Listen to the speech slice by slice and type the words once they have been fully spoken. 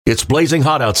It's blazing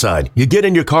hot outside. You get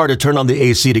in your car to turn on the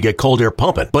AC to get cold air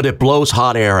pumping, but it blows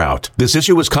hot air out. This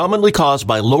issue is commonly caused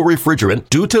by low refrigerant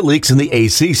due to leaks in the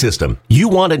AC system. You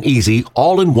want an easy,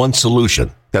 all-in-one solution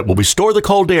that will restore the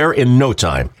cold air in no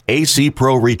time. AC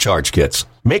Pro Recharge Kits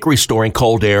make restoring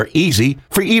cold air easy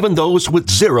for even those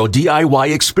with zero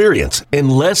DIY experience in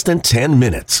less than 10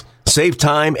 minutes. Save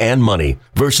time and money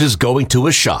versus going to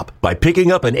a shop by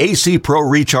picking up an AC Pro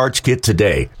Recharge Kit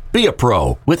today. Be a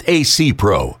pro with AC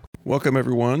Pro. Welcome,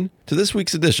 everyone, to this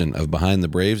week's edition of Behind the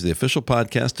Braves, the official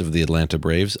podcast of the Atlanta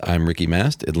Braves. I'm Ricky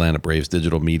Mast, Atlanta Braves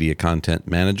Digital Media Content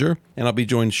Manager, and I'll be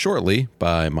joined shortly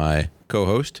by my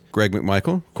co-host, Greg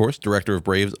McMichael, of course, Director of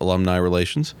Braves Alumni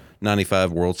Relations,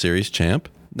 95 World Series champ,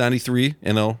 93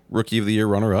 NL Rookie of the Year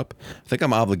runner-up. I think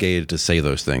I'm obligated to say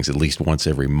those things at least once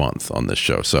every month on this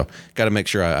show, so got to make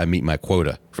sure I meet my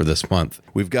quota for this month.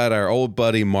 We've got our old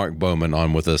buddy Mark Bowman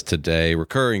on with us today,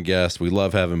 recurring guest. We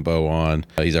love having Bo on.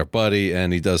 He's our buddy,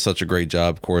 and he does such a great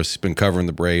job. Of course, he's been covering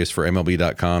the Braves for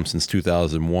MLB.com since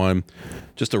 2001.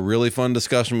 Just a really fun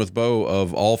discussion with Bo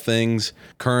of all things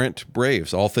current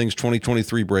Braves, all things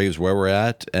 2023 Braves, where we're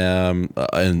at, and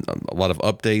a lot of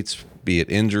updates, be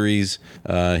it injuries,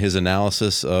 his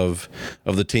analysis of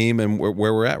the team and where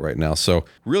we're at right now. So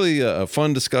really a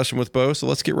fun discussion with Bo. So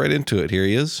let's get right into it. Here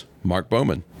he is, Mark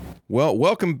Bowman. Well,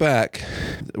 welcome back.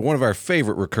 One of our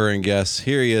favorite recurring guests.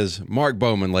 Here he is, Mark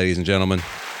Bowman, ladies and gentlemen.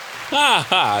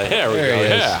 There we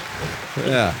go.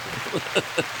 Yeah.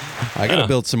 I got to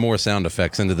build some more sound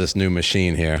effects into this new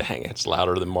machine here. Dang, it's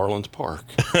louder than Marlins Park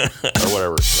or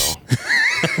whatever it's called.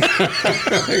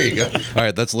 There you go. All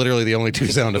right, that's literally the only two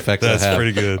sound effects I have. That's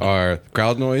pretty good. Are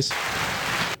crowd noise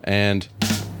and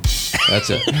that's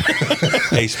it.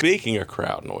 Hey, speaking of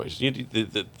crowd noise,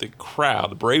 the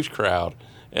crowd, the Braves crowd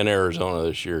in Arizona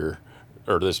this year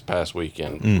or this past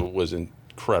weekend was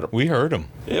incredible. We heard them.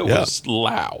 It was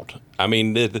loud. I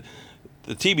mean, the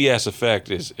TBS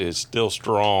effect is still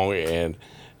strong, and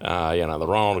the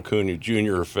Ronald Acuna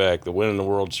Jr. effect, the winning the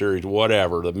World Series,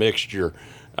 whatever, the mixture,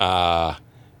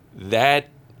 that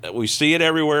we see it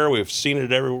everywhere. We've seen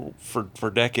it everywhere for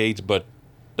decades, but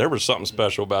there was something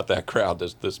special about that crowd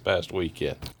this past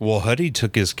weekend. Well,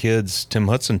 Tim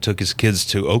Hudson took his kids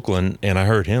to Oakland, and I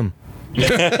heard him.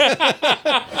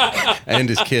 And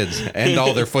his kids, and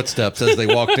all their footsteps as they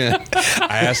walked in.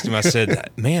 I asked him, I said,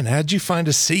 man, how'd you find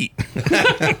a seat?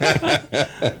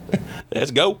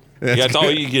 Let's go. That's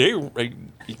all you can hear.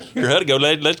 Your head go,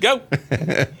 let's go.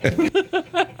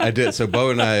 I did. So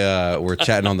Bo and I were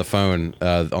chatting on the phone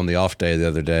on the off day the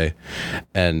other day,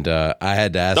 and I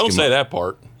had to ask him. Don't say that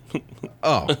part.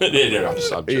 Oh. I'm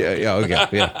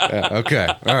joking. Okay.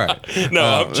 All right. No,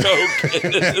 I'm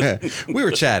joking. We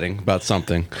were chatting about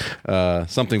something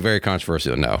very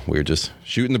controversial. No, we were just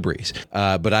shooting the breeze.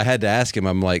 But I had to ask him,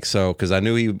 I'm like, so, because I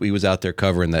knew he was out there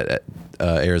covering that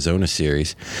Arizona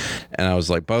series. And I was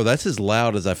like, Bo, that's as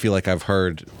loud as I feel like I've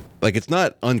heard. Like, it's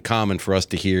not uncommon for us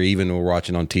to hear, even when we're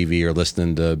watching on TV or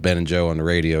listening to Ben and Joe on the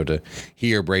radio, to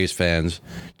hear Braves fans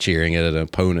cheering at an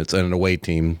opponent's and an away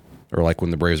team, or like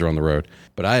when the Braves are on the road.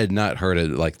 But I had not heard it.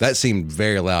 Like, that seemed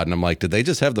very loud. And I'm like, did they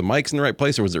just have the mics in the right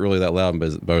place, or was it really that loud?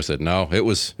 And Bo said, no, it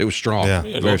was strong. Yeah.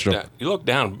 Very strong. You look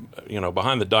down,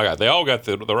 behind the dugout. They all got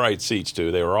the right seats,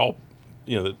 too. They were all,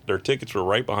 their tickets were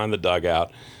right behind the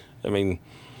dugout. I mean,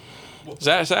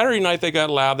 Saturday night they got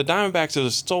loud. The Diamondbacks is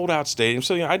a sold-out stadium.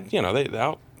 So,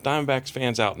 Diamondbacks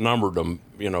fans outnumbered them,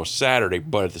 Saturday.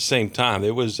 But at the same time,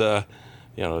 it was...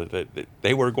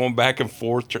 they were going back and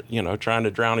forth, trying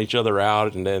to drown each other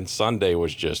out. And then Sunday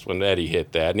was just when Eddie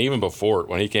hit that. And even before it,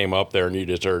 when he came up there and you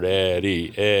just heard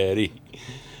Eddie.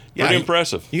 Pretty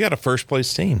impressive. You got a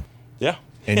first-place team. Yeah.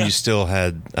 And you still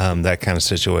had that kind of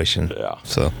situation. Yeah.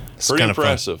 So it's pretty kind of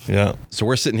impressive. Fun. Yeah. So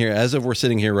we're sitting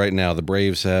here right now, the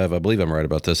Braves have, I believe I'm right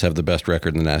about this, have the best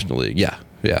record in the National League. Yeah.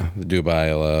 They do by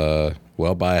a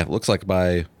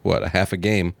half a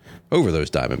game over those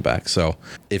Diamondbacks. So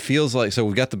it feels like,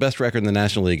 we've got the best record in the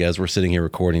National League as we're sitting here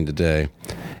recording today.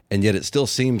 And yet it still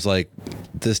seems like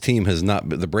this team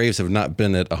the Braves have not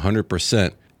been at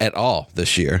 100% at all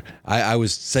this year. I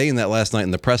was saying that last night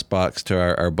in the press box to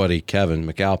our buddy Kevin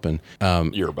McAlpin.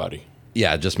 Your buddy.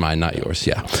 Yeah, just mine, not yours.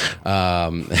 Yeah.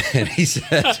 And he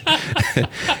said,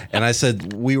 and I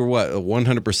said, we were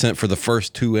 100% for the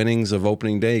first 2 innings of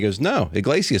opening day. He goes, no,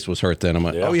 Iglesias was hurt then. I'm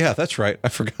like, oh yeah, that's right. I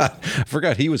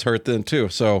forgot he was hurt then too.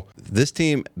 So this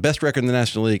team, best record in the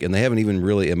National League, and they haven't even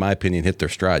really, in my opinion, hit their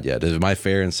stride yet. Am I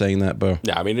fair in saying that, Bo?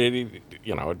 Yeah, I mean,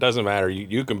 it doesn't matter.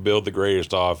 You can build the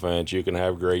greatest offense. You can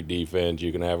have great defense.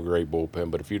 You can have a great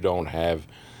bullpen. But if you don't have,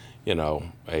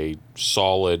 a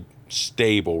solid,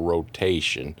 stable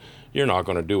rotation, you're not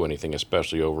going to do anything,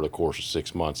 especially over the course of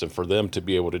 6 months. And for them to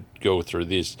be able to go through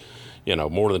these,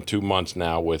 more than 2 months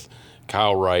now with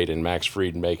Kyle Wright and Max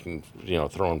Fried making,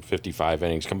 throwing 55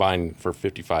 innings, combined for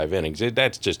 55 innings,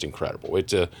 that's just incredible.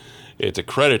 It's a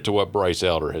credit to what Bryce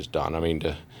Elder has done. I mean,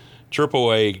 to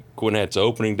AAA Gwinnett's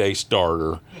opening day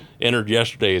starter, entered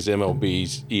yesterday as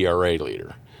MLB's ERA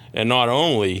leader. And not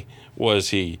only was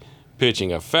he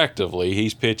pitching effectively,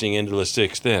 he's pitching into the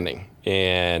 6th inning.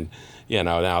 And,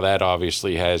 now that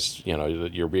obviously has,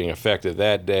 you're being effective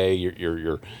that day.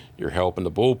 You're helping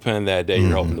the bullpen that day.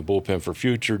 You're helping the bullpen for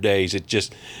future days. It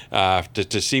just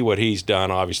to see what he's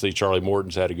done. Obviously, Charlie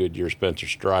Morton's had a good year. Spencer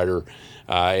Strider,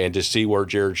 and to see where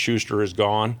Jared Schuster has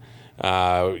gone,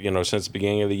 since the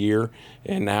beginning of the year,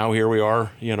 and now here we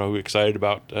are. Excited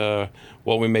about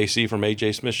what we may see from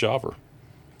AJ Smith-Shawver.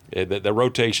 The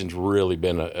rotation's really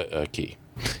been a key.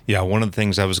 Yeah, one of the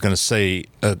things I was going to say,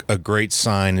 a great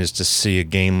sign is to see a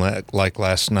game like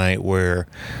last night where,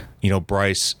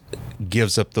 Bryce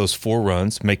gives up those 4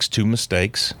 runs, makes 2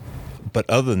 mistakes. But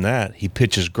other than that, he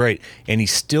pitches great, and he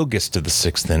still gets to the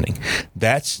 6th inning.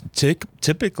 That's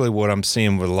typically what I'm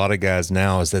seeing with a lot of guys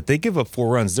now is that they give up 4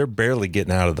 runs. They're barely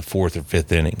getting out of the 4th or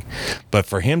 5th inning. But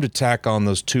for him to tack on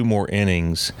those 2 more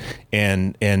innings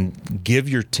and give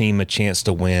your team a chance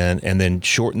to win and then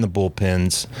shorten the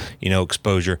bullpen's,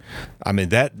 exposure, I mean,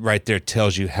 that right there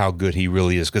tells you how good he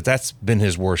really is, because that's been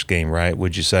his worst game, right,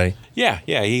 would you say? Yeah.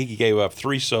 He gave up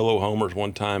 3 solo homers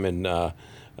one time in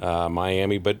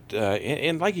Miami, but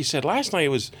and like you said, last night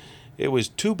it was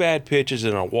 2 bad pitches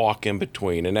and a walk in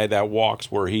between, and that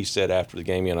walk's where he said after the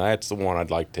game, that's the one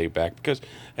I'd like to take back, because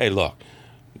hey, look,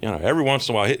 every once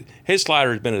in a while his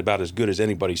slider has been about as good as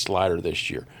anybody's slider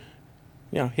this year.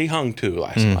 He hung 2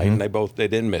 last night, and they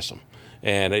didn't miss him,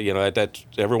 and that's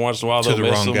every once in a while they'll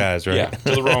miss them. To the wrong guys, right? Yeah,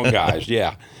 to the wrong guys,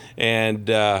 yeah, and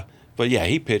but yeah,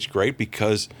 he pitched great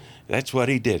because that's what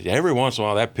he did. Every once in a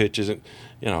while that pitch isn't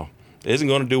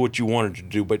going to do what you wanted to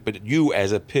do, but you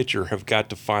as a pitcher have got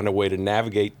to find a way to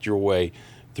navigate your way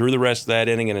through the rest of that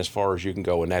inning and as far as you can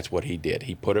go, and that's what he did.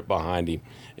 He put it behind him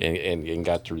and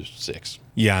got through 6.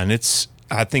 Yeah, and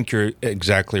I think you're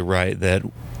exactly right that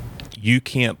you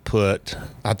can't put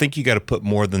 – I think you got to put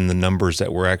more than the numbers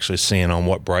that we're actually seeing on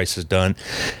what Bryce has done,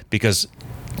 because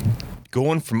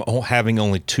going from having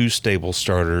only 2 stable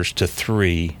starters to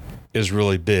 3 – is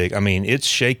really big. I mean, it's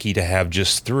shaky to have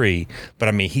just 3, but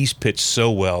I mean, he's pitched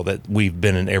so well that we've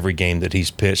been in every game that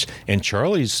he's pitched, and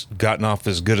Charlie's gotten off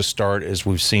as good a start as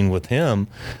we've seen with him,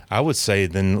 I would say,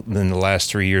 than the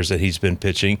last 3 years that he's been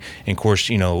pitching. And of course,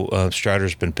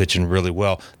 Strider's been pitching really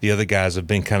well. The other guys have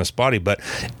been kind of spotty, but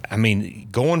I mean,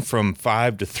 going from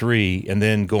 5 to 3 and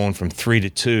then going from 3 to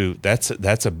 2, that's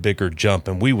a bigger jump,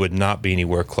 and we would not be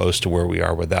anywhere close to where we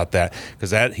are without that,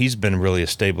 because he's been really a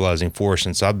stabilizing force,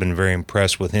 and so I've been very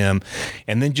impressed with him.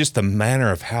 And then just the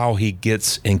manner of how he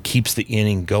gets and keeps the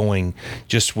inning going,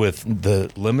 just with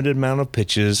the limited amount of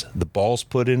pitches, the ball's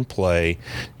put in play,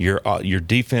 your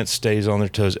defense stays on their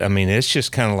toes. I mean, it's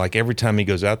just kind of like every time he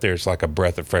goes out there, it's like a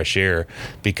breath of fresh air,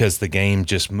 because the game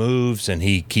just moves and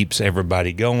he keeps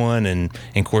everybody going. And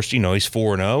of course, he's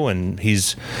 4-0, and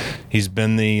he's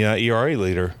been the ERA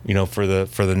leader, for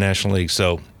the National League.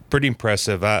 So pretty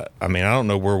impressive. I mean, I don't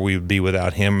know where we would be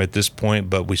without him at this point,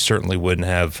 but we certainly wouldn't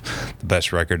have the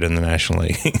best record in the National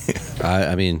League.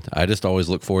 I mean, I just always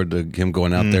look forward to him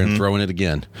going out there and throwing it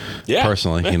again. Yeah.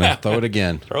 Personally, throw it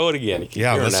again. Throw it again.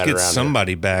 Yeah, let's get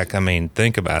somebody back. I mean,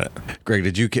 think about it. Greg,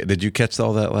 did you catch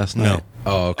all that last night? No.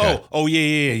 Oh, okay. Oh,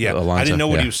 yeah. I didn't know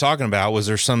what he was talking about. Was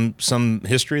there some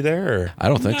history there? Or? I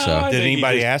don't think so. Did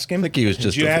anybody ask him? I think he was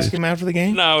Did you ask him after the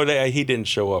game? No, he didn't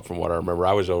show up from what I remember.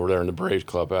 I was over there in the Braves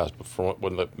clubhouse before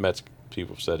when the Mets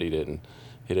people said he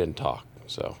didn't talk.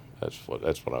 So that's what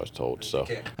I was told. So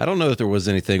I don't know if there was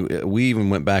anything. We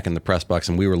even went back in the press box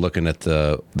and we were looking at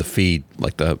the feed,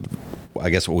 like I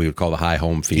guess what we would call the high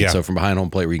home feed. Yeah. So from behind home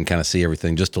plate where you can kind of see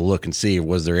everything, just to look and see,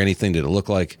 was there anything, did it look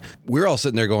like? We're all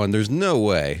sitting there going, there's no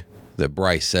way that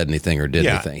Bryce said anything or did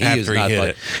anything. He is not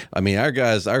like, I mean, our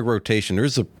guys, our rotation,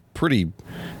 there's a pretty,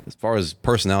 as far as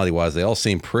personality wise, they all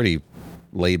seem pretty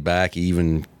laid back,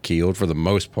 even keeled for the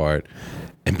most part.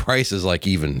 And Bryce is like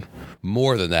even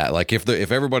more than that. Like if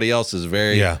everybody else is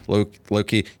very low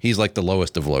key, he's like the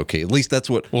lowest of low key. At least that's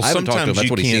what I haven't talked to him.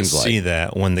 That's what he seems like. Sometimes you can't see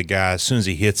that when the guy, as soon as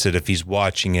he hits it, if he's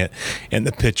watching it, and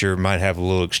the pitcher might have a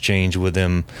little exchange with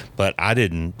him. But they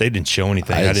didn't show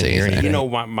anything. I didn't hear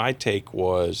anything. My take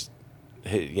was,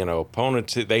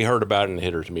 opponents, they heard about it in the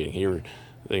hitters meeting. Here,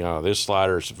 this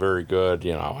slider is very good.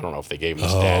 I don't know if they gave him the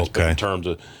stats, but in terms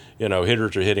of,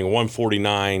 hitters are hitting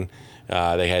 149.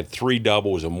 They had 3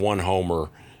 doubles and 1 homer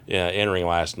entering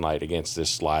last night against this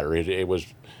slider. It was,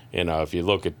 if you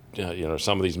look at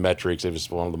some of these metrics, it was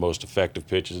one of the most effective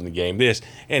pitches in the game.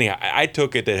 Anyhow, I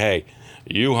took it that, hey,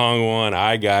 you hung one,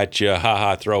 I got you,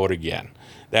 throw it again.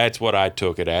 That's what I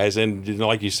took it as. And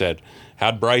like you said,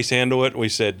 how'd Bryce handle it? We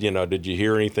said, did you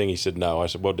hear anything? He said, no. I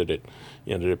said, well, did it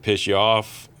piss you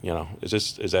off? Is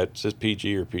this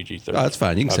PG or PG-13? Oh, that's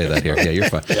fine. You can say that here. Yeah, you're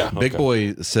fine. Yeah, Big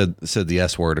Boy said the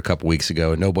S word a couple weeks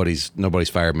ago, and nobody's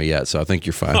fired me yet, so I think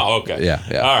you're fine. Oh, okay. Yeah.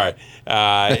 All right.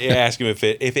 Ask him if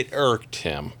it irked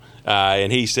him,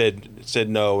 and he said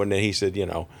no, and then he said,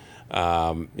 if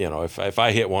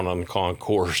I hit one on the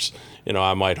concourse,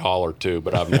 I might holler too,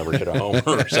 but I've never hit a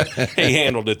homer. So he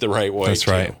handled it the right way. That's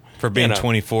too. right. For being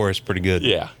 24, it's pretty good.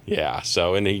 Yeah.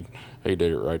 So, and he did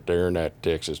it right there in that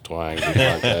Texas twang. Just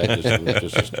like that.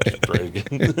 Just pretty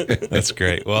good. That's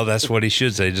great. Well, that's what he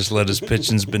should say. Just let his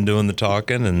pitching's been doing the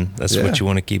talking, and that's what you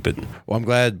want to keep it. Well, I'm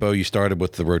glad, Bo, you started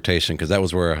with the rotation, because that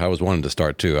was where I was wanting to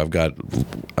start too.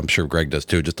 I'm sure Greg does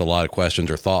too, just a lot of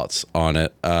questions or thoughts on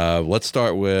it. Let's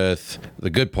start with the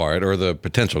good part, or the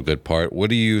potential good part. What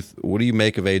do you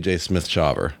make of AJ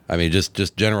Smith-Shawver? I mean,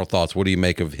 just general thoughts. What do you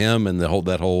make of him and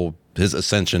that whole his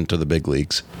ascension to the big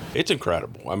leagues? It's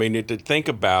incredible. I mean, to think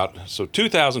about,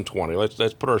 2020,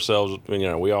 let's put ourselves,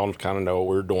 we all kind of know what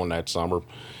we were doing that summer.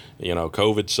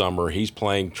 COVID summer, he's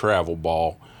playing travel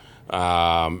ball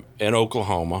in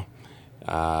Oklahoma.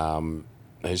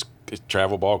 His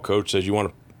travel ball coach says, you want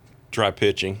to try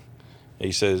pitching?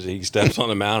 He says he steps on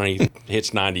the mound and he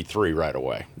hits 93 right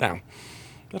away. Now,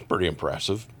 that's pretty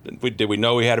impressive. Did we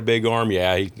know he had a big arm?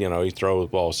 Yeah, he throws the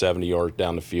ball 70 yards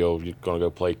down the field. You're going to go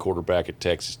play quarterback at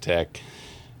Texas Tech.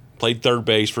 Played third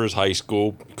base for his high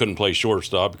school. Couldn't play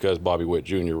shortstop because Bobby Witt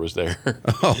Jr. was there.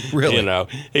 Oh, really?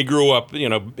 He grew up, he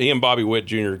and Bobby Witt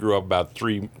Jr. grew up about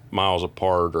 3 miles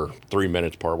apart or 3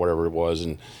 minutes apart, whatever it was,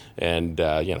 and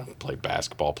played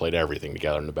basketball, played everything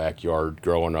together in the backyard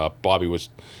growing up. Bobby was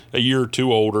a year or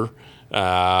two older.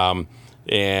 So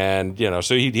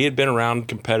he had been around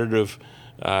competitive,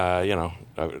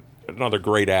 another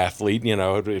great athlete,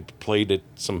 played at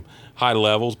some high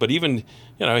levels. But even,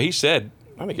 he said,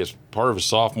 I think as part of his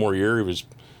sophomore year, he was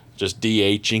just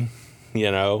DHing,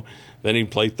 Then he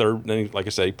played third. Then, like I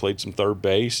said, he played some third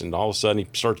base, and all of a sudden he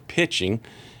starts pitching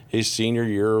his senior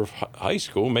year of high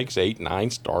school, makes 8, 9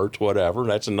 starts, whatever.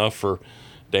 That's enough for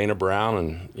Dana Brown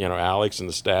and, Alex and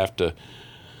the staff to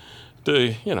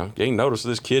gain notice of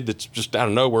this kid that's just out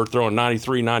of nowhere throwing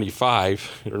 93,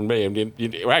 95.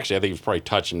 Actually, I think he was probably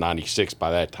touching 96 by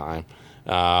that time.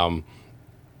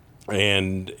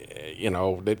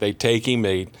 They take him,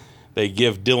 they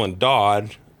give Dylan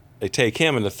Dodd, they take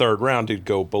him in the third round to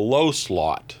go below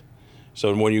slot.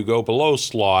 So when you go below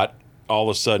slot, all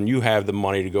of a sudden you have the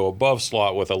money to go above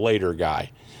slot with a later guy.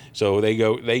 So take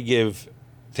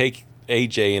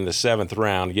AJ in the 7th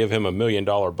round, give him $1 million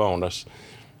bonus.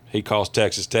 He calls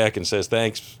Texas Tech and says,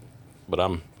 thanks, but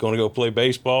I'm going to go play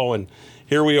baseball. And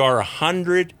here we are,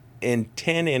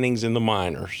 110 innings in the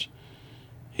minors.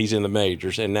 He's in the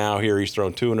majors, and now here he's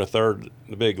thrown 2 1/3 in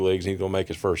the big leagues, and he's going to make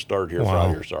his first start here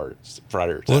Friday or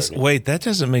Saturday. Wait, that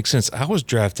doesn't make sense. I was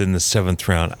drafted in the 7th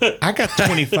round. I got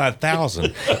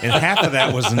 $25,000, and half of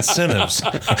that was incentives.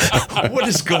 What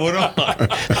is going on?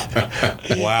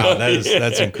 Wow,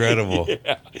 that's incredible.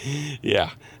 Yeah.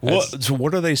 So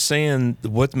what are they saying?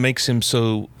 What makes him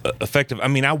so effective? I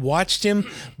mean, I watched him,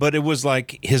 but it was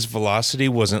like his velocity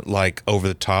wasn't like over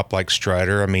the top like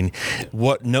Strider. I mean,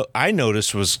 I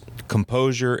noticed was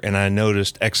composure, and I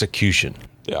noticed execution.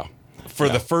 Yeah. For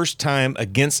the first time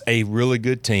against a really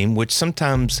good team, which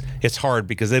sometimes it's hard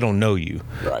because they don't know you,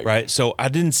 right? So I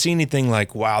didn't see anything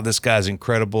like, wow, this guy's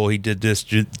incredible. He did this,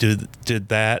 did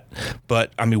that.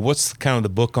 But I mean, what's kind of the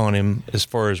book on him as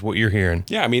far as what you're hearing?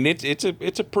 Yeah, I mean, it's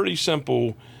a pretty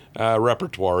simple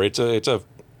repertoire. It's a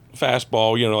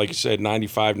fastball, like you said,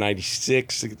 95,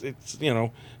 96. It's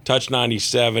touch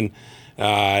 97.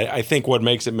 I think what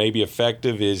makes it maybe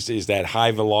effective is that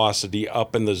high velocity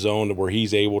up in the zone where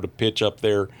he's able to pitch up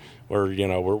there, where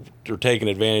we're taking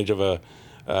advantage of a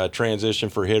transition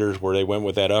for hitters where they went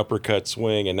with that uppercut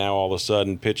swing, and now all of a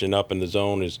sudden pitching up in the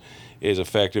zone is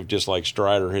effective, just like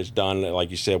Strider has done.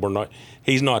 Like you said,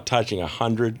 he's not touching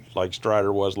 100 like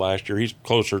Strider was last year. He's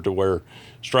closer to where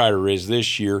Strider is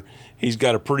this year. He's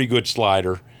got a pretty good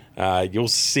slider. You'll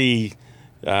see.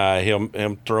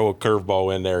 Him throw a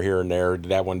curveball in there here and there.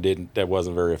 That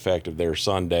wasn't very effective there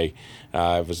Sunday.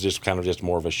 It was just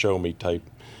more of a show me type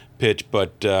pitch.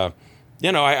 But there's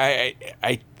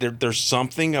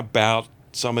something about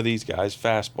some of these guys'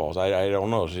 fastballs. I don't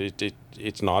know.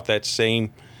 It's not that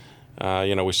same.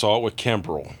 We saw it with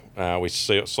Kimbrel. We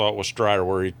saw it with Strider,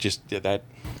 where he just that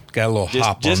got a little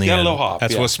hop just on the got end. a little hop.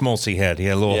 That's yeah. what Smoltz had. He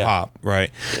had a little Yeah. hop,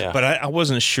 right? Yeah. But I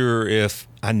wasn't sure if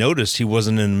I noticed he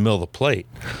wasn't in the middle of the plate.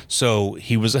 So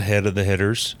he was ahead of the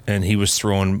hitters, and he was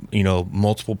throwing,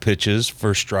 multiple pitches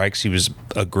for strikes. He was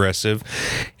aggressive,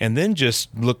 and then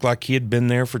just looked like he had been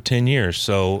there for 10 years.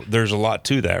 So there's a lot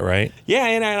to that, right? Yeah,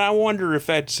 and I wonder if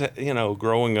that's,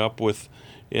 growing up with,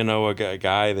 a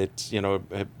guy that's,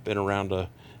 had been around,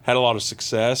 had a lot of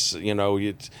success, even though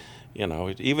you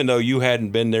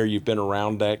hadn't been there, you've been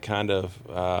around that kind of,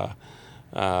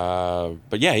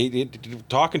 but yeah,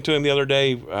 talking to him the other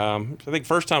day, I think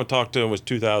first time I talked to him was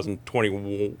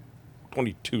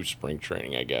 2022 spring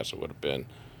training, I guess it would have been.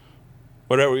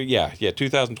 Whatever,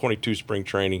 2022 spring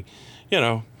training,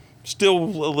 still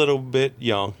a little bit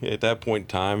young at that point in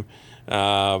time.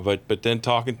 But then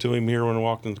talking to him here when I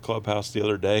walked in the clubhouse the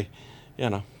other day,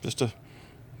 just a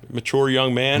mature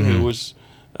young man who was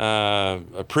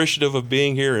appreciative of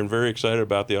being here and very excited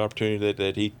about the opportunity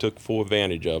that he took full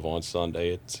advantage of on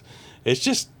Sunday. It's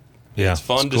just it's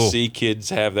fun to see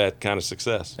kids have that kind of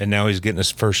success. And now he's getting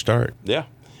his first start. Yeah,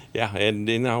 and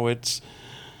it's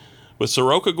with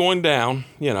Soroka going down.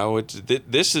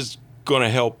 This is going to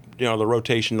help. The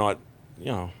rotation not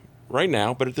right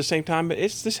now, but at the same time,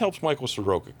 this helps Michael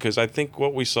Soroka because I think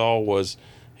what we saw was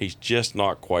he's just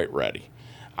not quite ready.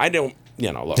 I don't.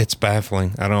 Look. It's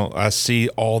baffling. I see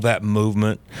all that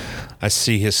movement. I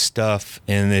see his stuff,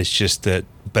 and it's just that.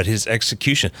 But his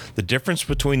execution, the difference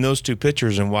between those two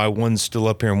pitchers and why one's still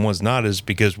up here and one's not is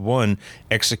because one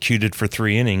executed for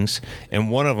 3 innings, and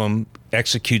one of them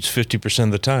executes 50%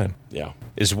 of the time. Yeah,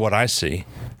 is what I see.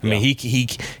 I mean,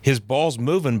 his ball's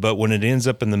moving, but when it ends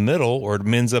up in the middle or it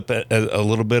ends up at a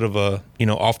little bit of a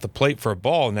off the plate for a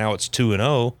ball, now it's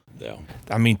 2-0. Yeah.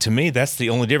 I mean, to me, that's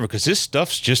the only difference because his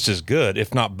stuff's just as good,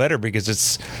 if not better, because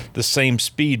it's the same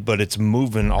speed, but it's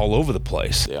moving all over the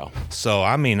place. Yeah. So,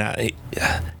 I mean,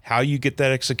 how you get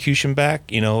that execution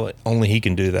back, only he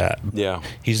can do that. Yeah.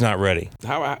 He's not ready.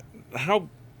 How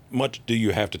much do you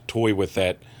have to toy with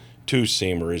that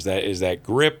two-seamer? Is that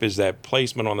grip? Is that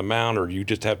placement on the mound? Or you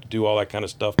just have to do all that kind of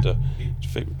stuff to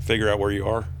figure out where you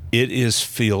are? It is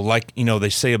feel like, they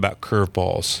say about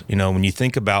curveballs. When you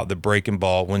think about the breaking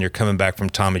ball, when you're coming back from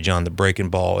Tommy John, the breaking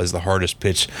ball is the hardest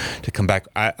pitch to come back.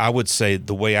 I would say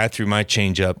the way I threw my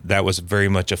changeup, that was very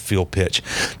much a feel pitch.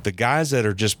 The guys that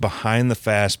are just behind the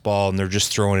fastball and they're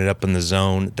just throwing it up in the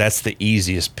zone, that's the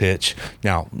easiest pitch.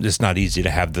 Now, it's not easy to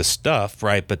have the stuff,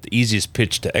 right? But the easiest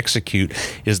pitch to execute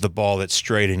is the ball that's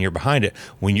straight and you're behind it.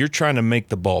 When you're trying to make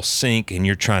the ball sink and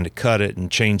you're trying to cut it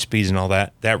and change speeds and all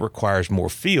that, that requires more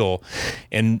feel.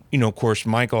 And, of course,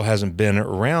 Michael hasn't been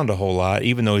around a whole lot,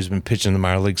 even though he's been pitching in the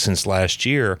minor league since last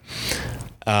year.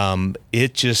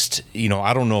 It just,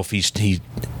 I don't know if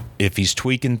he's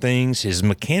tweaking things. His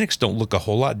mechanics don't look a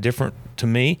whole lot different to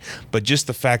me, but just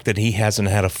the fact that he hasn't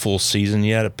had a full season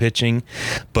yet of pitching,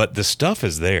 but the stuff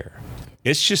is there.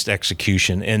 It's just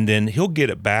execution, and then he'll get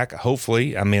it back,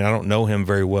 hopefully. I mean, I don't know him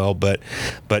very well, but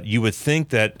you would think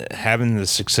that having the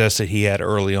success that he had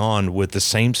early on with the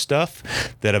same stuff,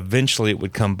 that eventually it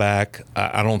would come back.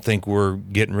 I don't think we're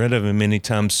getting rid of him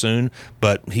anytime soon,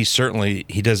 but he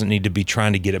doesn't need to be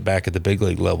trying to get it back at the big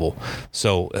league level.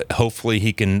 So hopefully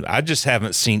he can. I just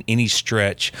haven't seen any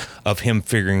stretch of him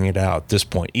figuring it out at this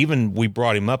point. Even we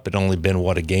brought him up, it only been,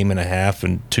 a game and a half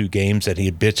and 2 games that he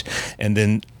had pitched, and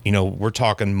then we're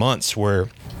talking months where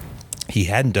he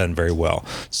hadn't done very well.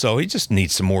 So he just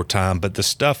needs some more time. But the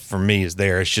stuff for me is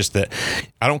there. It's just that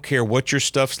I don't care what your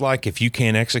stuff's like. If you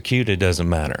can't execute, it doesn't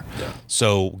matter. Yeah.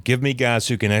 So give me guys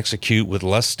who can execute with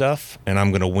less stuff, and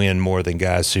I'm going to win more than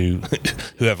guys who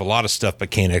have a lot of stuff but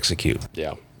can't execute.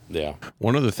 Yeah. Yeah.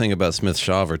 One other thing about Smith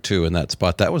Shaver too, in that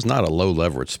spot, that was not a low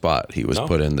leverage spot he was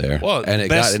put in there. Well, and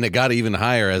it got even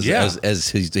higher as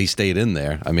he stayed in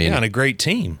there. I mean, and a great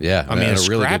team. Yeah, I mean, a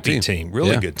really scrappy good team.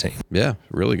 Really good team. Yeah,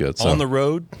 really good. So, on the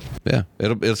road. Yeah,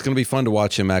 it's going to be fun to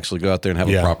watch him actually go out there and have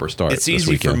a proper start. It's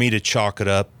easy for me to chalk it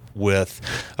up with,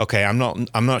 okay, I'm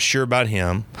not sure about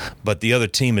him, but the other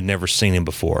team had never seen him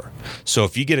before. So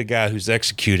if you get a guy who's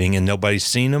executing and nobody's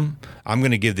seen him, I'm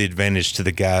going to give the advantage to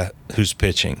the guy who's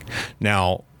pitching.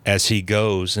 Now, as he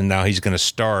goes, and now he's going to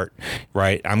start,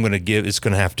 right? It's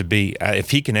going to have to be,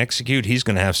 if he can execute, he's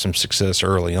going to have some success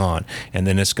early on, and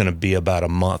then it's going to be about a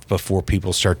month before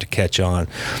people start to catch on.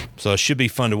 So it should be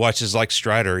fun to watch. It's like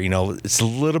Strider, it's a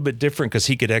little bit different because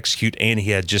he could execute and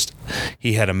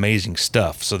he had amazing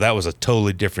stuff. So that was a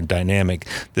totally different dynamic.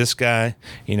 This guy,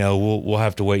 we'll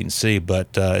have to wait and see, but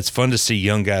it's fun to see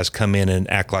young guys come in and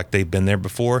act like they've been there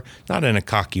before, not in a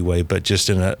cocky way, but just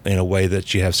in a way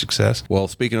that you have success. Well,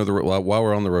 speaking speaking of while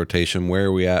we're on the rotation, where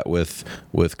are we at with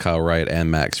Kyle Wright and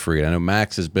Max Fried? I know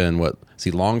Max has been, is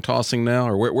he long tossing now,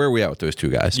 or where are we at with those two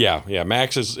guys? Yeah.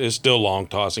 Max is still long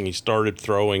tossing. He started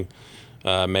throwing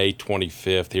May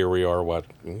 25th. Here we are,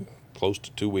 close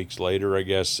to 2 weeks later, I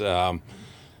guess. And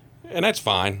that's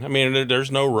fine. I mean,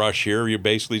 there's no rush here. You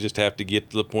basically just have to get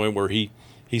to the point where he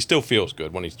still feels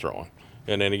good when he's throwing.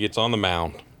 And then he gets on the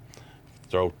mound,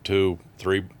 throw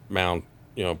 2-3 mound,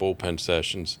 bullpen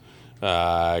sessions.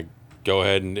 Go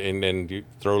ahead and you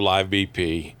throw live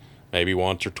BP maybe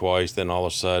once or twice. Then all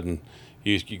of a sudden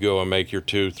you go and make your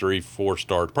 2, 3, 4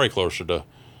 starts, probably closer to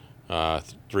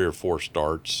 3 or 4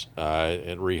 starts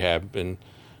at rehab. And,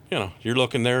 you're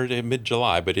looking there at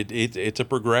mid-July. But it's a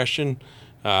progression.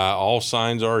 All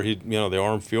signs are the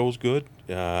arm feels good.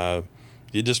 You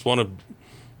just want to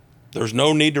 – there's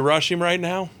no need to rush him right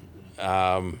now.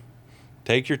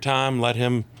 Take your time. Let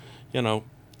him,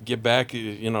 get back,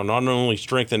 not only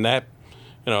strengthen that,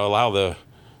 allow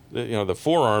the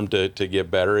forearm to get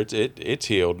better. It's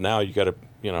healed. Now you got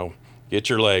to, get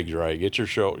your legs right, get your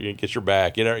shoulder, get your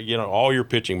back, all your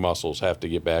pitching muscles have to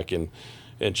get back in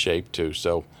shape too.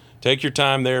 So take your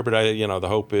time there, but the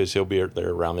hope is he'll be there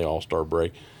around the All-Star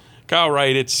break. Kyle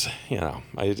Wright, it's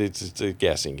a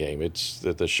guessing game. It's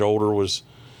that the shoulder was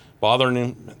bothering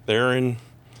him there in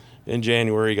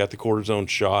January. He got the cortisone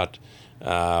shot.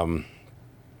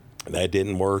 That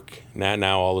didn't work.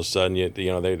 Now all of a sudden,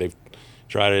 they've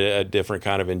tried a different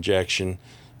kind of injection.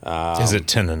 Is it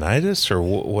tendonitis or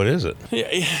what is it?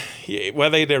 Yeah.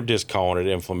 Well, they're just calling it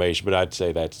inflammation, but I'd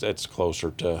say that's closer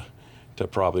to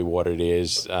probably what it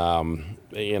is. There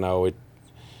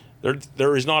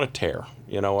is not a tear.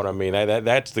 You know what I mean?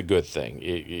 That's the good thing.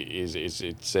 It's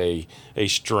a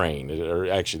strain, or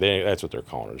actually that's what they're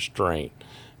calling it, a strain.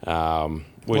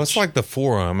 Well, it's like the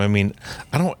forearm. I mean,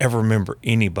 I don't ever remember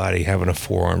anybody having a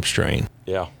forearm strain.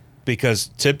 Yeah. Because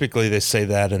typically they say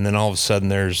that, and then all of a sudden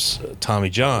there's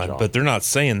Tommy John. But they're not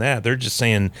saying that. They're just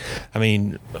saying, I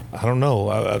mean, I don't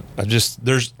know. I just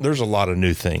there's a lot of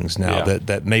new things now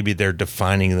that maybe they're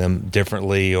defining them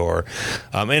differently, or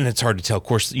and it's hard to tell. Of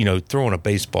course, throwing a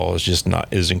baseball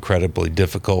is incredibly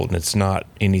difficult, and it's not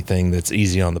anything that's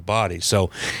easy on the body. So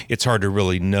it's hard to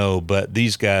really know. But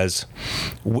these guys,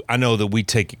 I know that we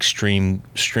take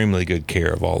extremely good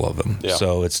care of all of them. Yeah.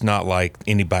 So it's not like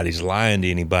anybody's lying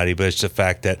to anybody. But it's the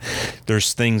fact that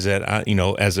there's things that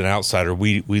as an outsider,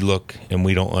 we look and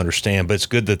we don't understand. But it's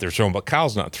good that they're throwing. But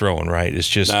Kyle's not throwing, right? It's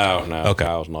just no. Okay.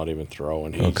 Kyle's not even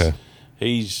throwing.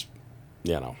 He's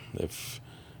if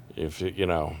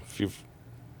you're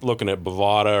looking at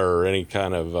Bovada or any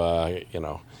kind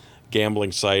of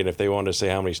gambling site, if they wanted to say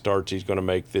how many starts he's going to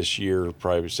make this year,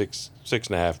 probably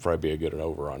 6.5, probably be a good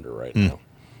over under right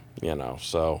now.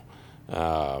 So.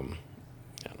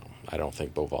 I don't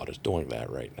think Bovada's doing that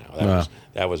right now.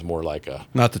 That was more like a.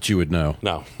 Not that you would know.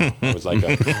 No, it was like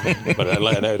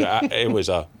it was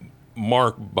a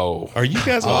Mark Bow. Are you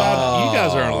guys allowed? You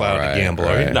guys aren't allowed to gamble,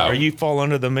 are you? No. Are you fall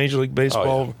under the Major League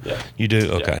Baseball? Oh, yeah. You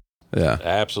do? Okay. Yeah.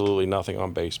 Absolutely nothing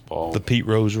on baseball. The Pete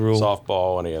Rose rule.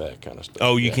 Softball, any of that kind of stuff.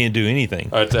 Oh, you can't do anything.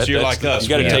 So you're like us. You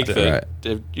got to take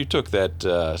if you took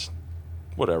that.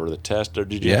 Whatever the test, or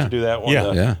did you have to do that one?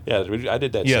 Yeah, I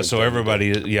did that. Yeah, so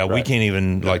everybody, we can't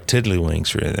even like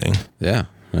tiddlywinks or anything. Yeah.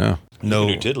 No,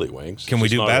 we can do tiddlywinks. Can we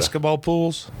do basketball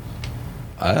pools?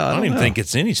 I don't even think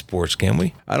it's any sports. Can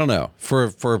we? I don't know.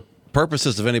 For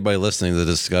purposes of anybody listening to the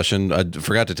discussion, I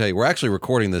forgot to tell you, we're actually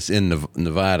recording this in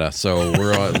Nevada, so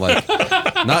we're on,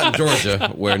 not in Georgia,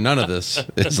 where none of this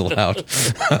is allowed.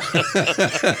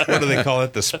 What do they call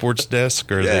it? The sports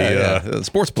desk or the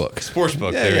sports book? Sports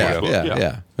book. There you go.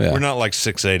 Yeah. We're not like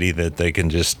 680 that they can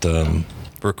just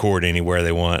record anywhere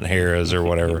they want, Harrah's or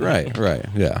whatever. Right.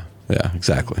 Yeah,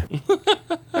 exactly.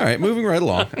 All right, moving right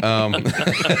along.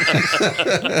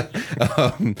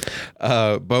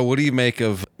 But what do you make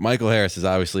of Michael Harris is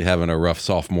obviously having a rough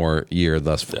sophomore year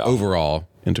overall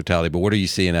in totality, but what are you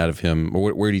seeing out of him?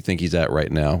 Or where do you think he's at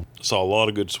right now? Saw a lot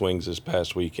of good swings this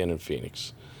past weekend in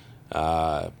Phoenix.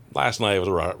 Last night was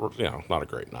not a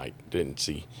great night. Didn't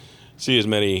see as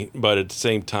many, but at the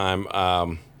same time,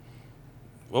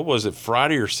 what was it,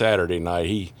 Friday or Saturday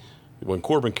night? When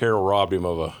Corbin Carroll robbed him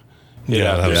of a hit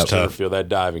out of the center field, that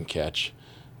diving catch.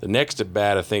 The next at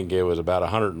bat, I think it was about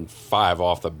 105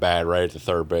 off the bat right at the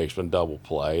third baseman, double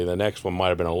play. The next one might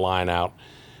have been a line out.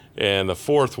 And the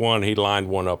fourth one, he lined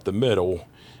one up the middle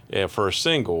for a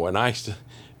single. And I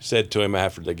said to him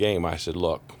after the game, I said,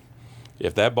 look,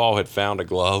 if that ball had found a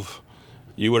glove,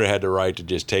 you would have had the right to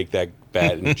just take that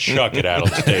bat and chuck it out of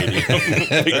the stadium.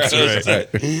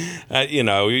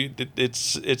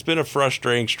 It's been a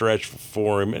frustrating stretch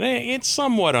for him, and it's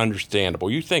somewhat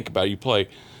understandable. You think about it, you play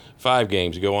 5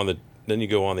 games, then you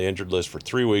go on the injured list for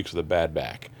 3 weeks with a bad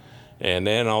back, and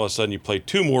then all of a sudden you play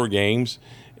 2 more games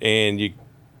and you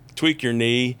tweak your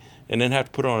knee and then have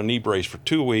to put on a knee brace for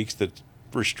 2 weeks that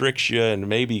restricts you and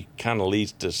maybe kind of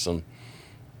leads to some,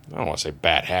 I don't want to say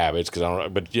bad habits,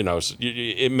 but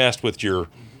it messed with your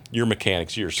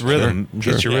mechanics, your rhythm,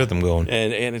 gets your rhythm going,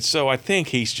 and so I think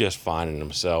he's just finding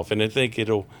himself, and I think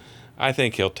he'll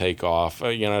take off.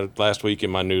 Last week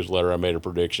in my newsletter, I made a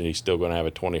prediction he's still going to have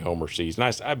a 20 homer season.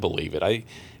 I believe it.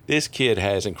 This kid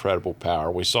has incredible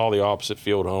power. We saw the opposite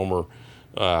field homer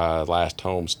last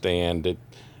homestand.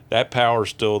 That power's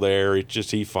still there. It's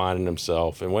just he finding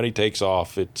himself, and when he takes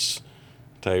off,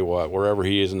 tell you what, wherever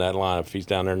he is in that lineup, if he's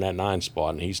down there in that 9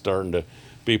 spot and he's starting to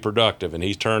be productive and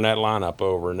he's turned that lineup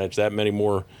over, and that's that many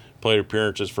more plate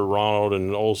appearances for Ronald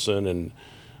and Olson and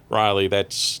Riley,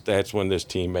 that's when this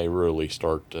team may really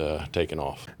start taking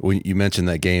off. When you mentioned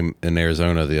that game in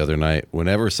Arizona the other night,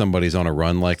 whenever somebody's on a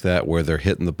run like that where they're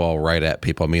hitting the ball right at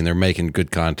people, I mean, they're making good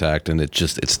contact, and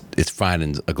it's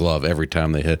finding a glove every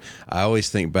time they hit. I always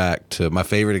think back to my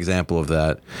favorite example of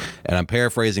that, and I'm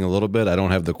paraphrasing a little bit. I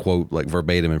don't have the quote like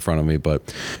verbatim in front of me,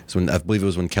 but I believe it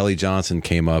was when Kelly Johnson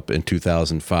came up in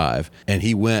 2005, and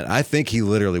I think he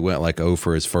literally went like 0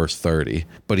 for his first 30,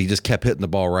 but he just kept hitting the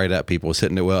ball right at people, was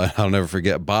hitting it well. I'll never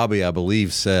forget, Bobby, I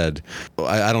believe, said,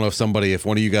 I don't know if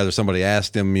one of you guys or somebody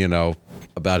asked him,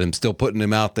 about him still putting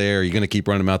him out there, are you going to keep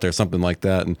running him out there, something like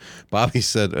that, and Bobby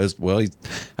said,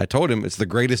 I told him it's the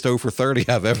greatest 0 for 30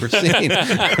 I've ever seen.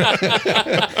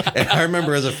 And I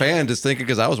remember as a fan just thinking,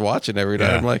 because I was watching every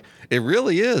night, I'm like, it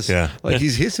really is. Yeah. Like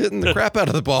he's hitting the crap out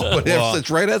of the ball, but it's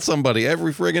right at somebody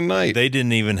every friggin' night. They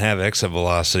didn't even have exit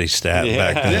velocity stat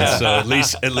back then, so at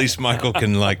least Michael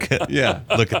can look at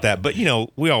that. But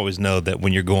we always know that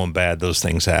when you're going bad, those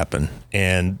things happen,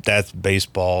 and that's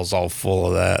baseball's all full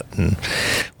of that. And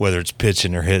whether it's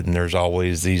pitching or hitting, there's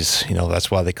always these.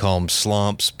 That's why they call them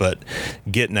slumps. But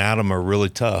getting out of them are really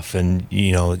tough, and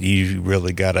you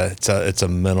really gotta. It's a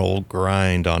mental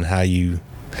grind on how you.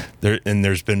 And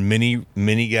there's been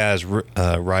many guys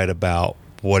write about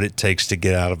what it takes to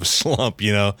get out of a slump,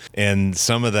 and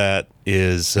some of that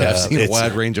is I've seen a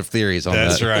wide range of theories on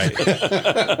that. That's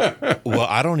right. Well,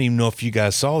 I don't even know if you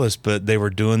guys saw this, but they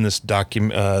were doing this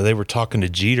they were talking to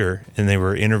Jeter, and they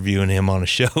were interviewing him on a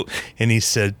show, and he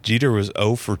said Jeter was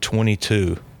 0 for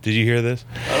 22. Did you hear this?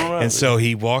 I don't know. And so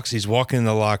he's walking in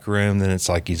the locker room, then it's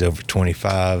like he's over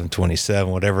 25 and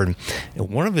 27, whatever. And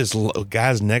one of his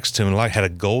guys next to him had a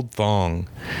gold thong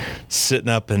sitting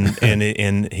up, and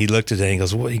he looked at it and he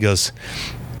goes, what? He goes,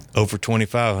 0 for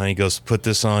 25, and he goes, put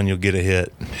this on, you'll get a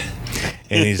hit.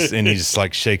 And he just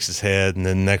like shakes his head, and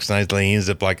then next night he ends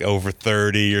up like over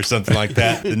 30 or something like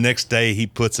that. The next day he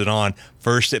puts it on,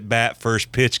 first at bat,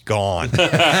 first pitch, gone.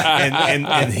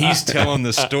 and he's telling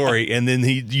the story, and then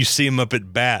you see him up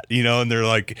at bat, and they're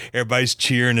like, everybody's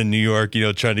cheering in New York,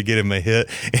 trying to get him a hit,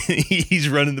 and he's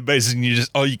running the bases, and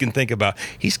all you can think about,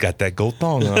 he's got that gold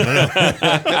thong on.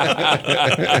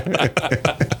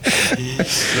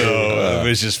 So it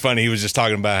was just funny. He was just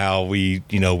talking about how we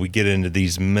get into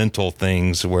these mental things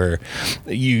where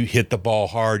you hit the ball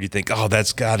hard, you think, oh,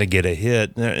 that's got to get a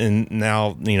hit, and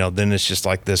now then it's just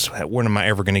like this, when am I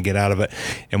ever going to get out of it?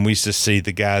 And we used to see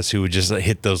the guys who would just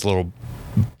hit those little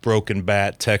broken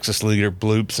bat Texas leader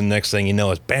bloops, and next thing you know,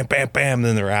 it's bam, bam, bam, and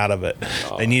then they're out of it.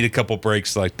 They need a couple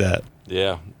breaks like that.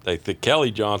 Yeah, like the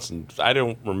Kelly Johnson, I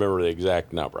don't remember the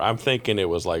exact number. I'm thinking it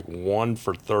was like 1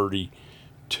 for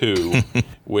 32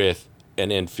 with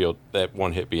an infield, that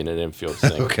one hit being an infield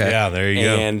single. Okay. Yeah, there you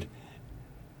go. And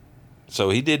so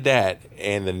he did that,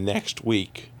 and the next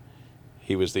week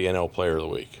he was the NL Player of the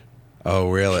Week. Oh,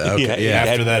 really? Okay. Yeah.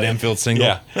 After that infield single?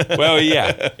 Yeah. Well,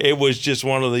 yeah. It was just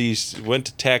one of these, went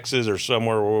to Texas or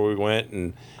somewhere where we went,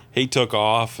 and he took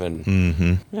off,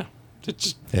 and yeah.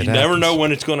 You never know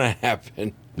when it's going to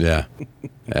happen. Yeah.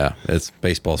 Yeah.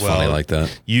 Baseball's funny like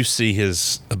that. You see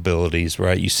his abilities,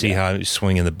 right? You see how he's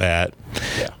swinging the bat,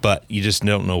 but you just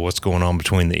don't know what's going on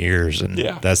between the ears, and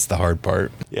that's the hard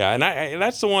part. Yeah, and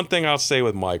that's the one thing I'll say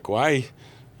with Michael.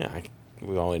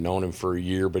 We've only known him for a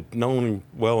year, but known him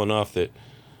well enough that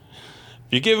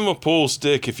if you give him a pool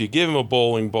stick, if you give him a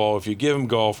bowling ball, if you give him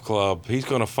golf club, he's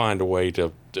going to find a way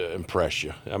to impress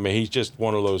you. I mean, he's just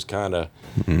one of those kind of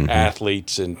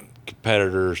athletes and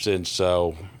competitors, and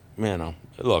so,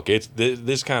 look, it's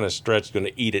this kind of stretch is going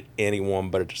to eat at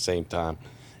anyone, but at the same time,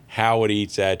 how it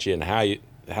eats at you and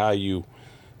how you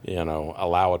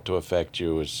allow it to affect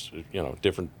you is,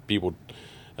 different people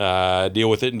deal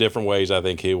with it in different ways, I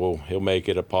think he'll make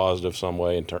it a positive some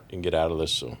way and get out of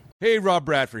this soon. Hey, Rob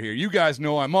Bradford here. You guys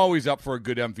know I'm always up for a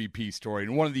good MVP story,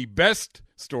 and one of the best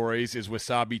stories is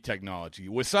Wasabi Technology.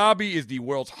 Wasabi is the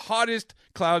world's hottest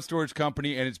cloud storage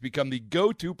company, and it's become the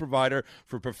go-to provider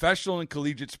for professional and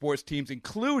collegiate sports teams,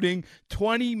 including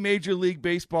 20 Major League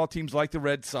Baseball teams like the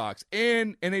Red Sox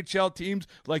and NHL teams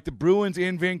like the Bruins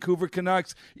and Vancouver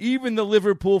Canucks. Even the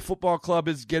Liverpool Football Club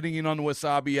is getting in on the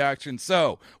Wasabi action.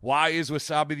 So, why is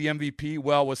Wasabi the MVP?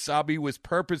 Well, Wasabi was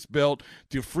purpose-built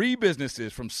to free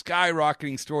businesses from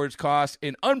skyrocketing storage costs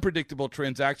and unpredictable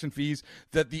transaction fees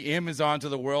that the Amazons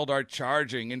of the world are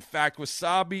charging. In fact,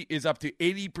 Wasabi is up to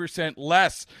 80%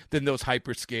 less than those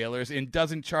hyperscalers and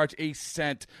doesn't charge a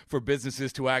cent for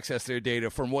businesses to access their data.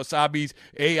 From Wasabi's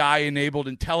AI-enabled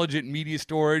intelligent media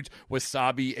storage,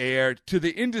 Wasabi Air, to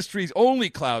the industry's only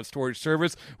cloud storage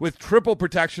service with triple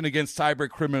protection against cyber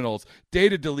criminals,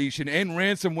 data deletion, and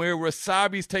ransomware,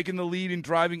 Wasabi's taken the lead in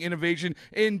driving innovation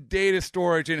in data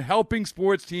storage and helping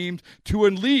sports teams to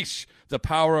unleash the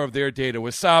power of their data.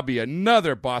 Wasabi,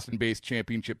 another Boston-based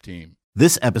championship team.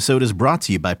 This episode is brought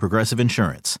to you by Progressive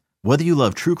Insurance. Whether you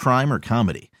love true crime or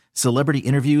comedy, celebrity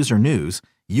interviews or news,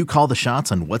 you call the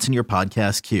shots on what's in your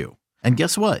podcast queue. And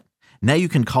guess what? Now you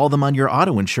can call them on your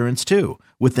auto insurance too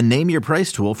with the Name Your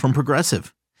Price tool from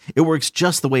Progressive. It works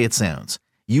just the way it sounds.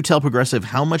 You tell Progressive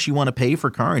how much you want to pay for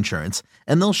car insurance,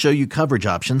 and they'll show you coverage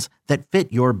options that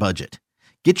fit your budget.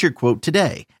 Get your quote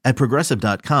today at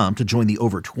Progressive.com to join the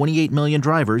over 28 million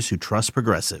drivers who trust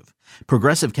Progressive.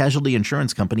 Progressive Casualty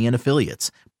Insurance Company and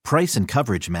Affiliates. Price and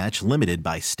coverage match limited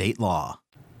by state law.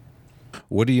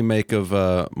 What do you make of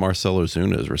Marcell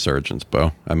Ozuna's resurgence,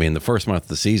 Bo? I mean, the first month of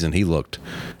the season, he looked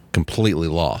completely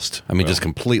lost. I mean, just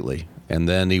completely. And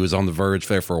then he was on the verge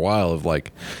there for a while of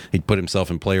he'd put himself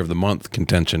in Player of the Month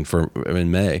contention in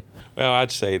May. Well,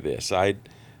 I'd say this. I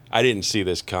didn't see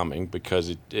this coming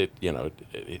because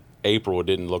April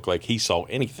didn't look like he saw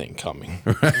anything coming.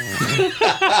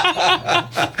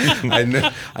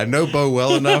 I know Bo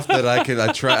well enough that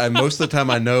I try. Most of the time,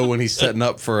 I know when he's setting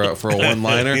up for a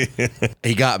one-liner.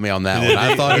 He got me on that one.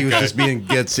 I thought he was just being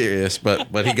dead serious, but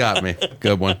he got me.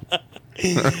 Good one.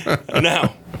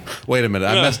 Now, wait a minute.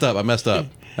 I messed up.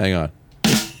 Hang on.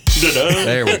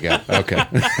 There we go. Okay.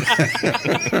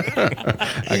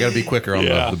 I got to be quicker on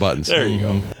the buttons. There you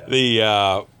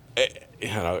go.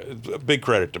 Big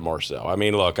credit to Marcell. I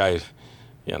mean, look, I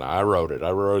wrote it.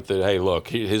 I wrote that, hey, look,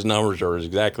 his numbers are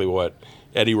exactly what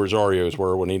Eddie Rosario's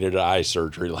were when he did eye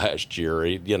surgery last year.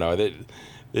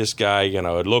 This guy,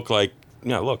 it looked like,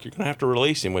 look, you're going to have to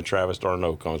release him when Travis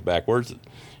d'Arnaud comes back. Why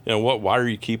are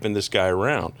you keeping this guy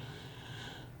around?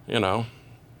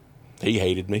 He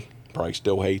hated me. Probably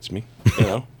still hates me.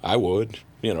 I would.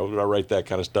 I write that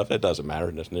kind of stuff. That doesn't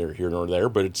matter. That's neither here nor there.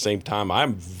 But at the same time,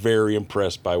 I'm very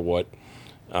impressed by what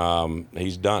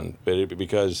he's done.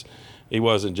 Because he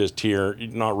wasn't just here,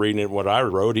 not reading what I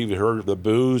wrote. He heard the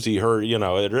boos. He heard,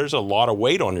 there's a lot of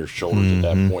weight on your shoulders at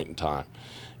that point in time.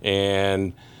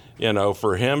 And,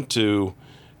 for him to,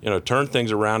 turn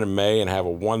things around in May and have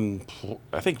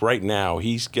I think right now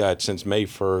he's got, since May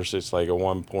 1st, it's like a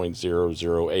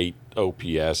 1.008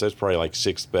 OPS. That's probably like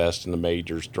sixth best in the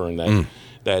majors during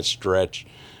that stretch.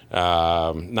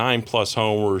 9+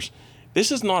 homers. This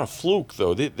is not a fluke,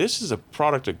 though. This is a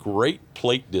product of great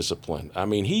plate discipline. I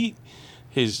mean,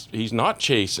 he's not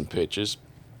chasing pitches.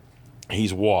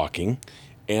 He's walking.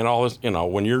 And all this,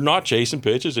 when you're not chasing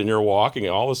pitches and you're walking,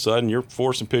 all of a sudden you're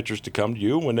forcing pitchers to come to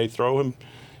you. When they throw him,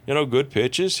 good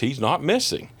pitches, he's not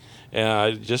missing.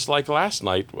 Just like last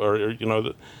night, or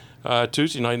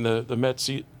Tuesday night in the Mets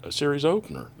series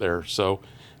opener there. So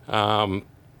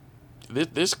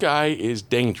this guy is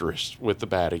dangerous with the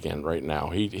bat again right now.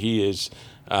 He is.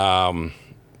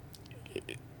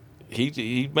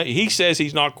 He says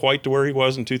he's not quite to where he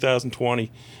was in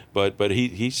 2020, but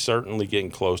he's certainly getting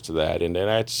close to that, and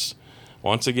that's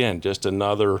once again just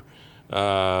another.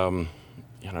 That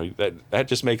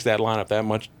just makes that lineup that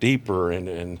much deeper,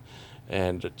 and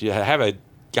you have a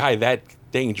guy that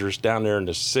dangerous down there in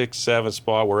the 6th, 7th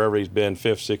spot, wherever he's been,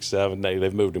 5th, 6th, 7th.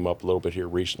 They've moved him up a little bit here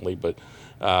recently, but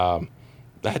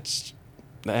that's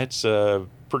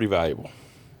pretty valuable.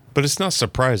 But it's not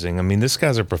surprising. I mean, this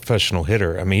guy's a professional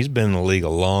hitter. I mean, he's been in the league a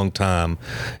long time.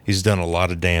 He's done a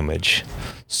lot of damage.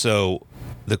 So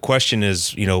the question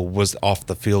is, was off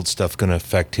the field stuff going to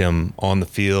affect him on the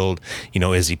field?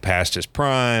 Is he past his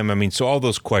prime? I mean, so all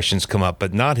those questions come up,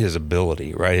 but not his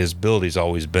ability, right? His ability's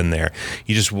always been there.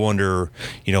 You just wonder,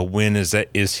 when is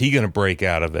he going to break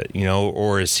out of it,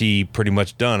 or is he pretty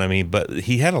much done? I mean, but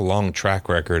he had a long track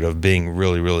record of being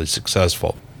really, really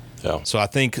successful. Yeah. So I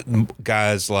think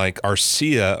guys like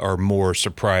Arcia are more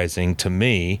surprising to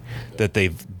me that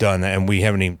they've done that, and we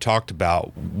haven't even talked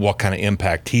about what kind of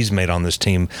impact he's made on this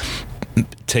team,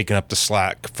 taking up the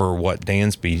slack for what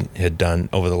Dansby had done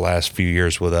over the last few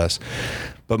years with us.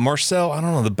 But Marcel, I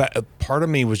don't know, part of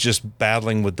me was just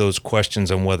battling with those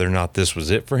questions on whether or not this was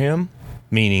it for him.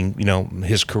 Meaning,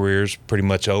 his career's pretty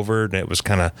much over, and it was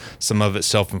kind of some of it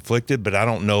self-inflicted, but I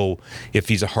don't know if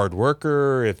he's a hard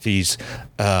worker, if he's,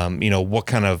 what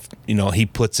kind of, he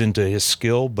puts into his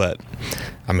skill. But,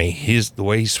 I mean, the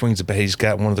way he swings a bat, he's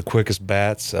got one of the quickest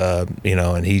bats,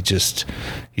 and he's just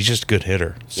a good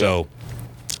hitter. So,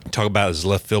 talk about his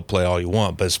left field play all you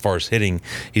want, but as far as hitting,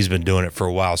 he's been doing it for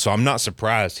a while. So I'm not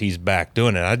surprised he's back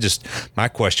doing it. My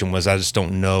question was, I just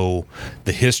don't know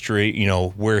the history,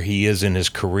 where he is in his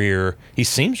career. He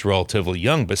seems relatively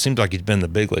young, but it seems like he's been in the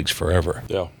big leagues forever.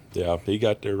 Yeah, he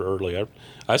got there early.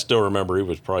 I still remember he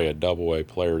was probably a double-A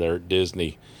player there at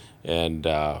Disney, and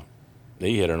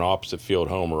he hit an opposite field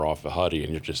homer off of Huddy,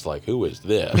 and you're just like, who is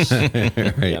this? Right.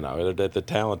 The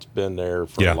talent's been there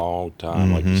for a long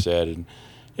time, like you said, and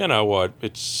you know what?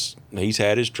 He's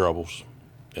had his troubles,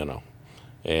 and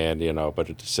but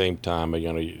at the same time,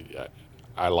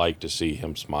 I like to see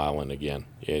him smiling again.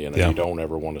 You don't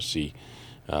ever want to see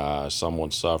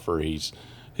someone suffer. He's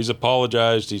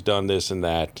apologized. He's done this and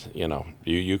that.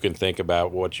 You can think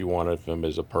about what you want of him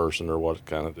as a person or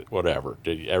whatever.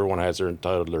 Everyone has their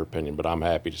entitled to their opinion, but I'm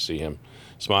happy to see him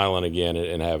smiling again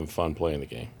and having fun playing the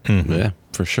game. Mm-hmm. Yeah,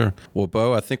 for sure. Well,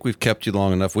 Bo, I think we've kept you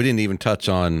long enough. We didn't even touch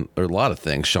on a lot of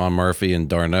things. Sean Murphy and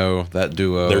D'Arnaud, that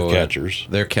duo. They're catchers.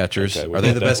 Okay, are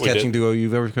they the best catching duo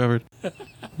you've ever covered?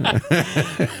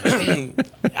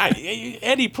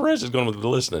 Eddie Perez is going to be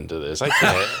listening to this. I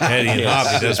can't. Eddie and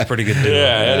Hobby does pretty good.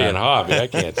 Eddie and Hobby. I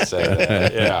can't say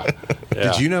that. Yeah.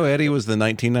 Did you know Eddie was the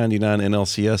 1999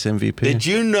 NLCS MVP? Did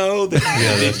you know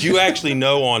that? Did you actually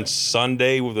know on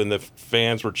Sunday when the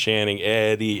fans were chanting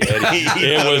Eddie?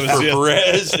 It was for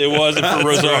Perez. It wasn't for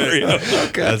Rosario.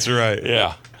 Okay. That's right.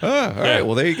 Yeah. Oh, all right.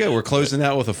 Well, there you go. We're closing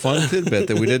out with a fun tidbit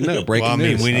that we didn't know. Breaking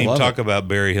news. We need to talk about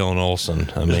Barry Hill and Olson.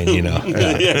 Exactly.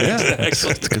 That's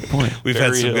a good point. We've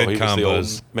Barry had some Hill, good combos. He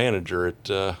was the old manager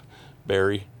at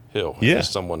Barry Hill. Yeah. He's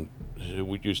someone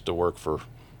who used to work for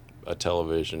a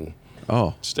television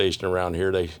station around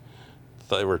here. They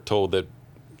were told that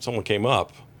someone came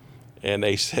up and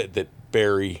they said that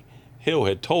Barry Hill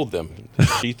had told them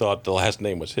she thought the last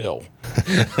name was Hill.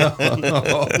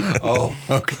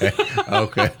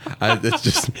 Okay. It's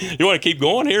just you want to keep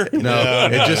going here? No,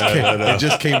 it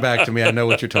just came back to me. I know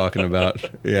what you're talking about.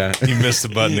 Yeah, you missed the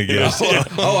button again.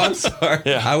 I'm sorry.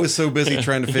 Yeah. I was so busy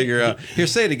trying to figure out. Here,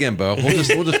 say it again, Bo. We'll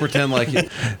just pretend like.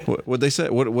 What they say?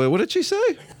 What did she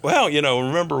say? Well,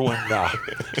 remember when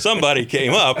somebody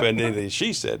came up and they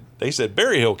said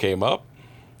Barry Hill came up.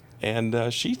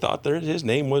 And she thought his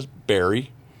name was Barry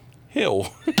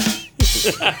Hill.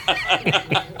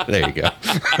 There you go.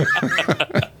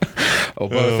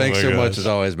 Bo, thanks so much as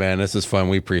always, man. This is fun.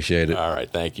 We appreciate it. All right.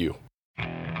 Thank you.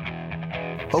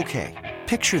 Okay,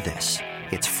 picture this.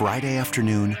 It's Friday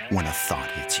afternoon when a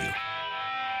thought hits you.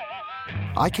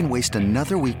 I can waste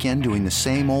another weekend doing the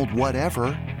same old whatever,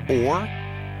 or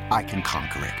I can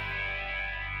conquer it.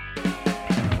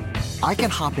 I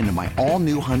can hop into my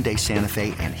all-new Hyundai Santa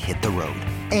Fe and hit the road.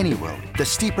 Any road. The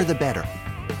steeper, the better.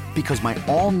 Because my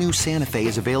all-new Santa Fe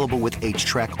is available with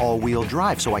H-Track all-wheel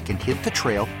drive, so I can hit the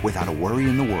trail without a worry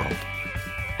in the world.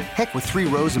 Heck, with 3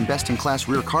 rows and best-in-class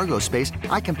rear cargo space,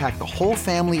 I can pack the whole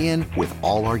family in with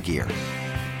all our gear.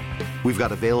 We've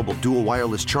got available dual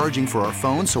wireless charging for our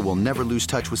phones, so we'll never lose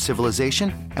touch with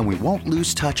civilization, and we won't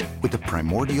lose touch with the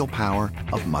primordial power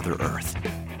of Mother Earth.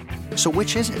 So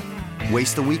which is it?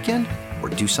 Waste the weekend or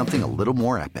do something a little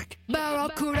more epic?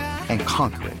 And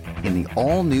conquer it in the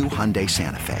all-new Hyundai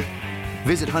Santa Fe.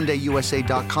 Visit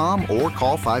HyundaiUSA.com or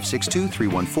call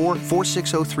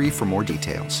 562-314-4603 for more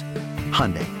details.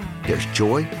 Hyundai, there's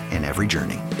joy in every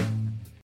journey.